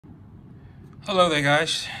Hello there,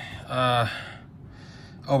 guys.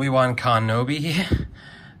 Obi-Wan Kenobi here.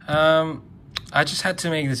 I just had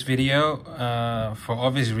to make this video for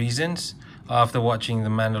obvious reasons after watching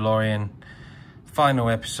The Mandalorian final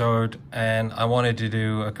episode, and I wanted to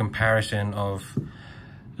do a comparison of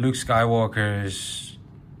Luke Skywalker's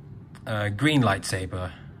green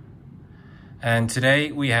lightsaber. And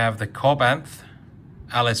today we have the Korbanth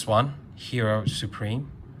Alice 1 Hero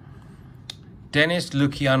Supreme, Denis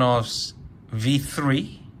Lukyanov's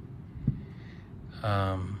V3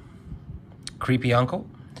 Creepy Uncle,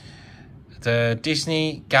 the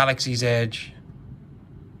Disney Galaxy's Edge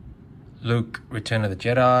Luke Return of the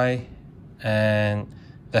Jedi, and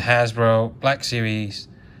the Hasbro Black Series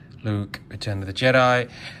Luke Return of the Jedi.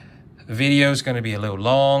 The video is going to be a little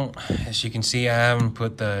long. As you can see, I haven't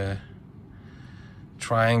put the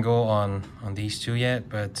triangle on these two yet,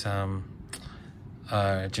 but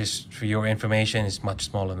just for your information, it's much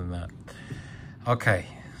smaller than that. Okay,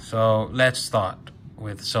 so let's start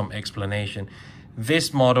with some explanation.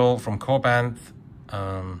 This model from Korbanth,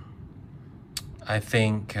 I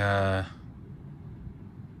think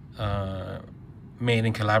made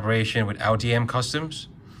in collaboration with LDM Customs,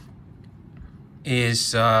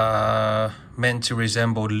 is meant to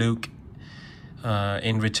resemble Luke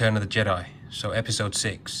in Return of the Jedi, so episode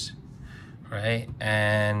 6, right?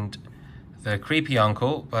 And the Creepy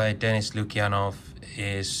Uncle by Denis Lukyanov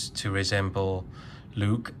is to resemble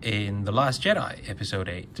Luke in The Last Jedi, episode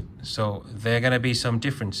 8. So there are going to be some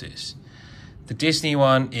differences. The Disney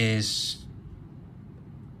one is,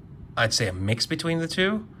 I'd say, a mix between the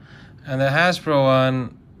two. And the Hasbro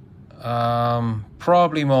one,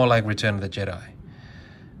 probably more like Return of the Jedi.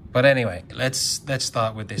 But anyway, let's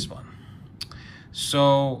start with this one.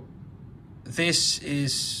 So this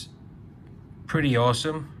is pretty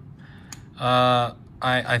awesome.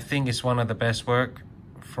 I think it's one of the best work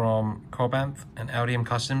from Korbanth and LDM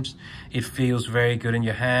Customs. It feels very good in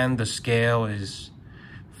your hand. The scale is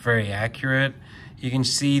very accurate. You can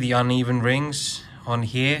see the uneven rings on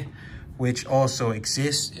here, which also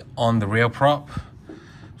exist on the real prop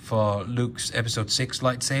for Luke's episode 6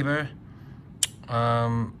 lightsaber.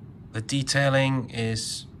 The detailing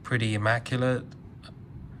is pretty immaculate.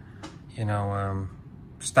 You know,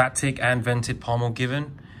 static and vented pommel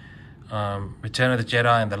given. Return of the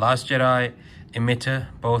Jedi and The Last Jedi emitter,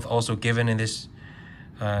 both also given in this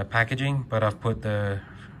packaging, but I've put the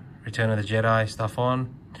Return of the Jedi stuff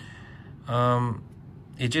on.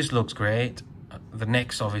 It just looks great. The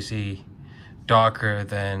neck's obviously darker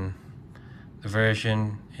than the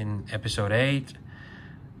version in episode 8,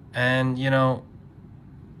 and you know,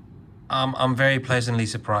 I'm very pleasantly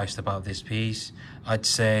surprised about this piece. I'd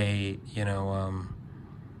say, you know,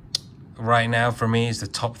 right now for me is the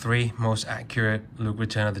top 3 most accurate Luke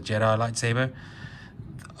Return of the Jedi lightsaber.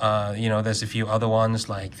 You know, there's a few other ones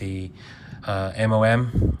like the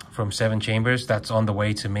MOM from 7 Chambers that's on the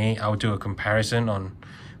way to me. I'll do a comparison on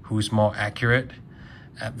who's more accurate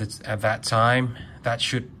at that time. That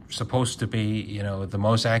supposed to be, you know, the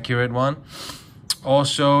most accurate one.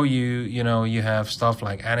 Also, you know, you have stuff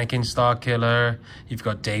like Anakin Starkiller. You've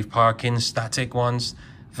got Dave Parkin's static ones.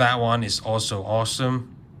 That one is also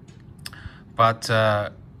awesome. But,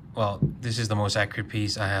 well, this is the most accurate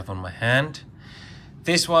piece I have on my hand.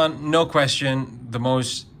 This one, no question, the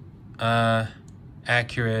most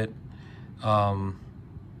accurate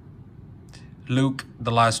Luke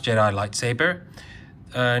The Last Jedi lightsaber.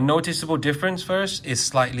 Noticeable difference first is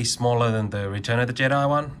slightly smaller than the Return of the Jedi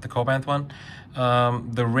one, the Korbanth one.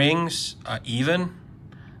 The rings are even.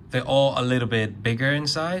 They're all a little bit bigger in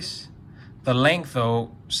size. The length,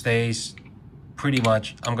 though, stays pretty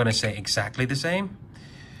much, I'm going to say exactly the same.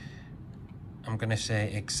 I'm going to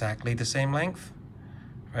say exactly the same length,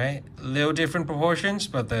 right? Little different proportions,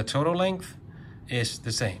 but the total length is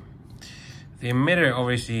the same. The emitter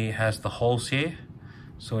obviously has the holes here,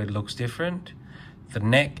 so it looks different. The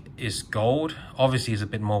neck is gold. Obviously, it's a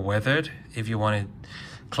bit more weathered if you want it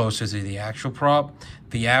closer to the actual prop.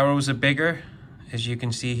 The arrows are bigger, as you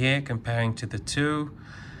can see here, comparing to the two.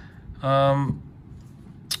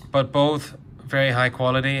 But both very high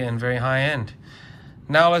quality and very high end.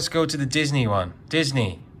 Now let's go to the Disney one.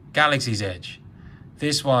 Disney Galaxy's Edge.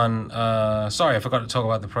 This one, sorry, I forgot to talk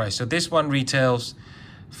about the price. So this one retails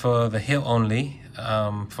for the hilt only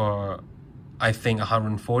for, I think,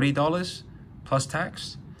 $140 plus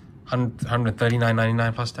tax.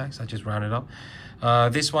 $139.99 plus tax. I just rounded up.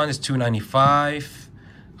 This one is $295.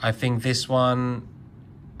 I think this one,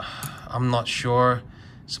 I'm not sure.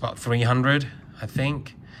 It's about $300, I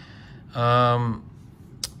think.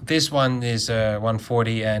 This one is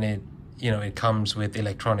 $140, and it comes with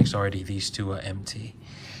electronics already. These two are empty.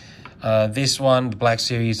 This one, the Black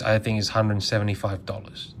Series, I think is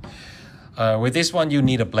 $175. With this one, you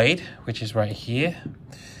need a blade, which is right here.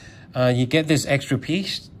 You get this extra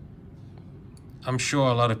piece. I'm sure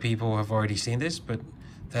a lot of people have already seen this, but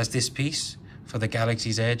there's this piece for the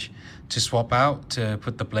Galaxy's Edge to swap out to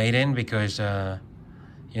put the blade in, because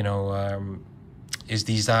you know, it's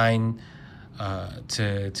designed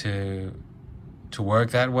to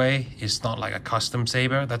work that way. It's not like a custom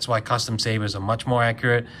saber. That's why custom sabers are much more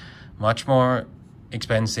accurate, much more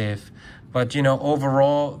expensive. But you know,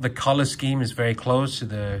 overall the color scheme is very close to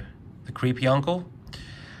the Creepy Uncle.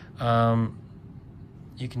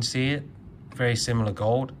 You can see it, very similar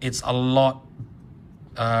gold. It's a lot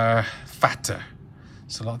fatter.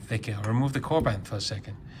 It's a lot thicker. I'll remove the Korbanth for a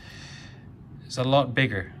second. It's a lot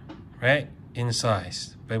bigger, right, in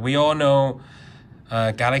size. But we all know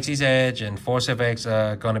Galaxy's Edge and Force FX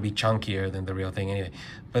are gonna be chunkier than the real thing anyway.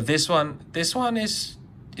 But this one is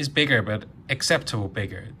bigger, but acceptable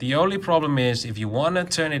bigger. The only problem is, if you want to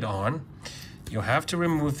turn it on, you'll have to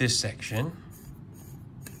remove this section,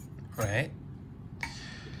 right?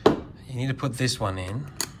 You need to put this one in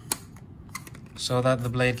so that the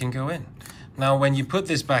blade can go in. Now, when you put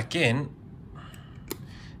this back in,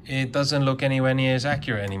 it doesn't look anywhere near as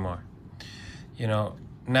accurate anymore. You know,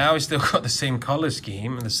 now it's still got the same color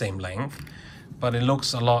scheme and the same length, but it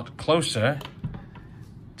looks a lot closer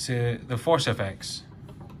to the Force FX.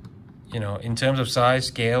 You know, in terms of size,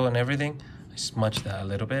 scale, and everything. I smudged that a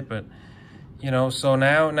little bit, but you know, so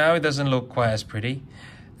now it doesn't look quite as pretty.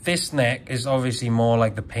 This neck is obviously more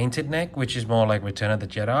like the painted neck, which is more like Return of the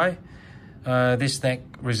Jedi. This neck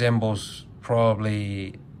resembles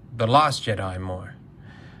probably The Last Jedi more.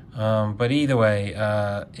 But either way,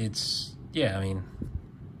 it's, yeah, I mean,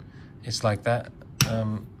 it's like that.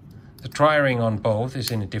 The tri-ring on both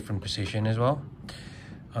is in a different position as well.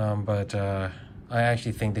 But I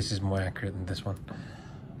actually think this is more accurate than this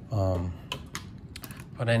one.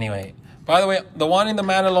 But anyway, by the way, the one in the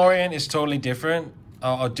Mandalorian is totally different.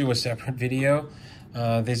 I'll do a separate video.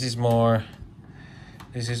 This is more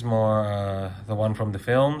the one from the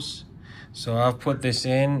films. So I've put this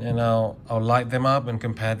in, and I'll light them up and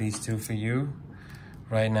compare these two for you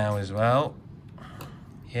right now as well.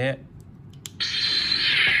 Here.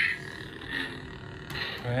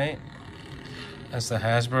 Right. That's the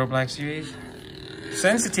Hasbro Black Series.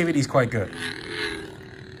 Sensitivity is quite good.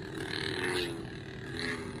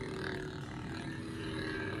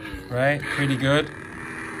 Right, pretty good.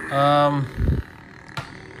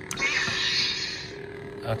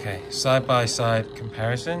 Okay, side-by-side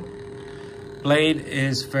comparison. Blade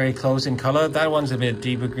is very close in color. That one's a bit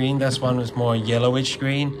deeper green. This one was more yellowish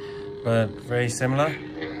green, but very similar.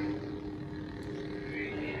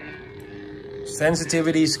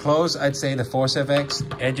 Sensitivity is close. I'd say the Force FX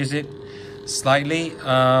edges it slightly.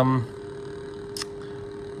 Oh,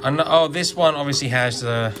 this one obviously has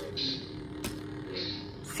the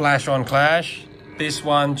flash on clash. This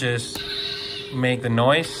one just make the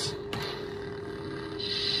noise.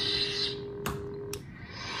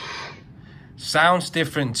 Sounds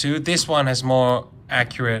different too. This one has more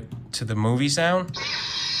accurate to the movie sound.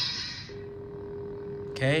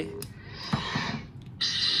 Okay.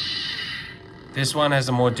 This one has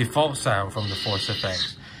a more default sound from the Force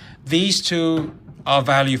FX. These two are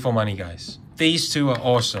value for money, guys. These two are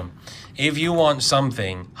awesome. If you want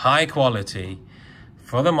something high quality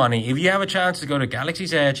for the money, if you have a chance to go to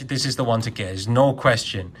Galaxy's Edge, this is the one to get. There's no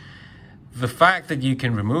question. The fact that you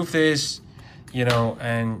can remove this, you know,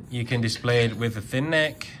 and you can display it with a thin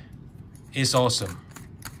neck is awesome,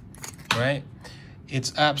 right?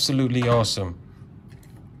 It's absolutely awesome.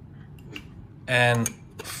 And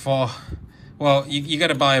for, well, you got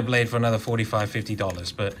to buy a blade for another $45,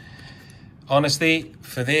 $50, but honestly,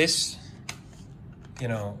 for this, you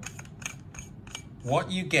know, what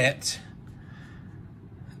you get,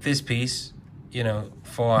 this piece, you know,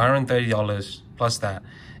 for $130 plus that,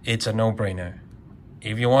 it's a no-brainer.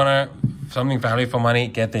 If you want something value for money,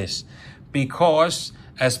 get this. Because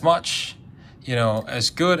as much, you know, as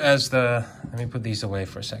good as the, let me put these away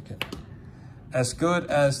for a second. As good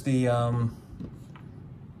as the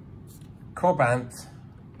Korbanth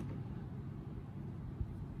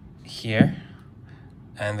here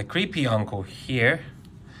and the Creepy Uncle here,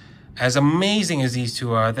 as amazing as these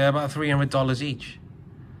two are, they're about $300 each.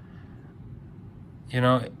 You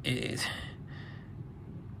know, it's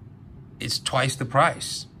twice the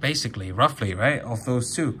price, basically, roughly, right, of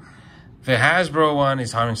those two. The Hasbro one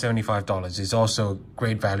is $175. It's also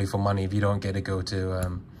great value for money if you don't get to go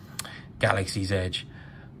to Galaxy's Edge.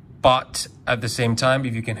 But at the same time,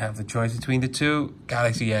 if you can have the choice between the two,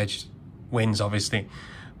 Galaxy Edge wins, obviously,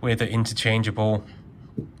 with the interchangeable,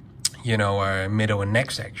 you know, middle and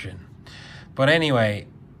neck section. But anyway,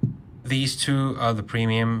 these two are the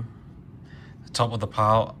premium, the top of the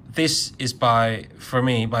pile. This is for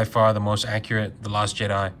me, by far the most accurate The Last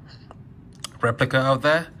Jedi replica out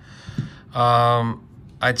there.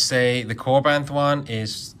 I'd say the Korbanth one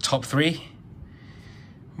is top 3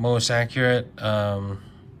 most accurate.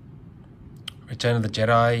 Return of the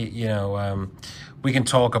Jedi, you know, we can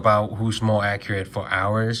talk about who's more accurate for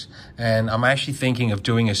hours, and I'm actually thinking of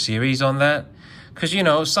doing a series on that, because, you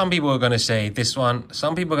know, some people are going to say this one,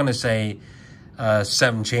 some people are going to say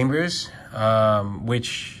 7 chambers,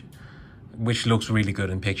 which looks really good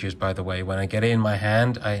in pictures, by the way. When I get it in my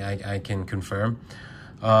hand, I can confirm.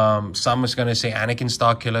 Some is going to say Anakin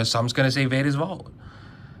Starkiller, some's going to say Vader's Vault.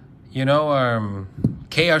 You know,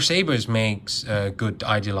 KR Sabers makes a good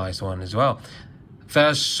idealized one as well.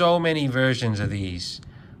 There's so many versions of these.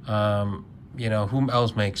 You know, whom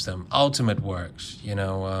else makes them? Ultimate Works, you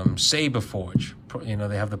know, Saber Forge, you know,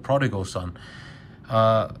 they have the Prodigal Son.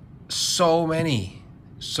 So many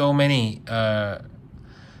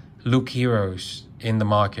Luke heroes in the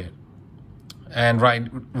market. And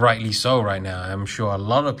rightly so right now. I'm sure a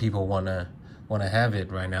lot of people wanna have it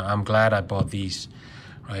right now. I'm glad I bought these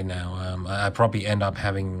right now. I probably end up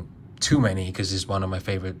having too many because it's one of my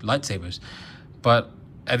favorite lightsabers. But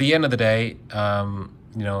at the end of the day,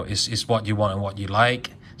 you know, it's what you want and what you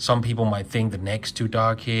like. Some people might think the neck's too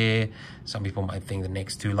dark here. Some people might think the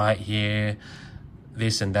neck's too light here.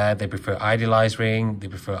 This and that. They prefer idealized ring. They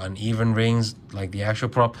prefer uneven rings like the actual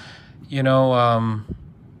prop. You know,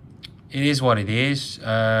 it is what it is.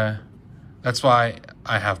 That's why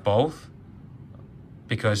I have both.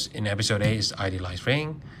 Because in episode 8 is idealized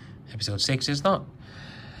ring. Episode 6 is not.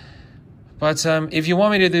 But if you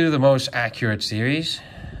want me to do the most accurate series,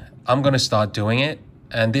 I'm going to start doing it.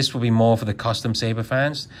 And this will be more for the custom saber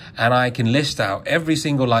fans. And I can list out every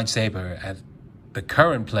single lightsaber at the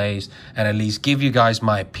current place and at least give you guys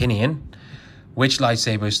my opinion. Which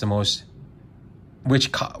lightsaber is the most...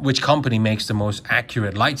 Which company makes the most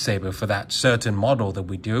accurate lightsaber for that certain model that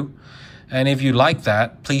we do. And if you like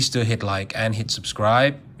that, please do hit like and hit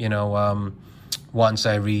subscribe. You know, once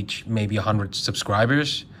I reach maybe 100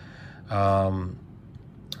 subscribers, I'll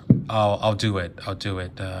do it. I'll do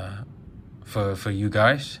it for you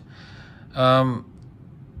guys.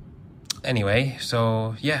 Anyway,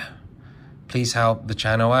 so yeah, please help the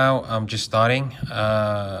channel out. I'm just starting.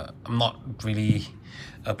 I'm not really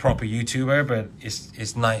a proper YouTuber, but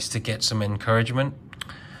it's nice to get some encouragement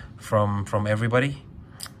from everybody.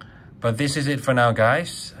 But this is it for now,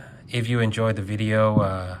 guys. If you enjoyed the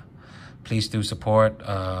video, please do support.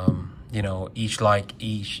 You know, each like,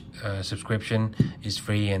 each subscription is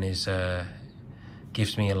free and is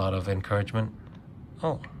gives me a lot of encouragement.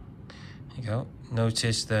 Oh, there you go.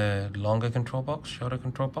 Notice the longer control box, shorter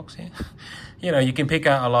control box here. You know, you can pick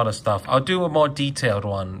out a lot of stuff. I'll do a more detailed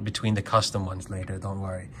one between the custom ones later, don't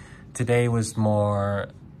worry. Today was more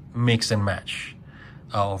mix and match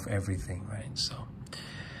of everything, right? So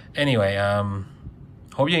anyway,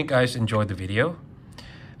 hope you guys enjoyed the video,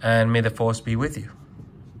 and may the force be with you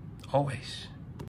always.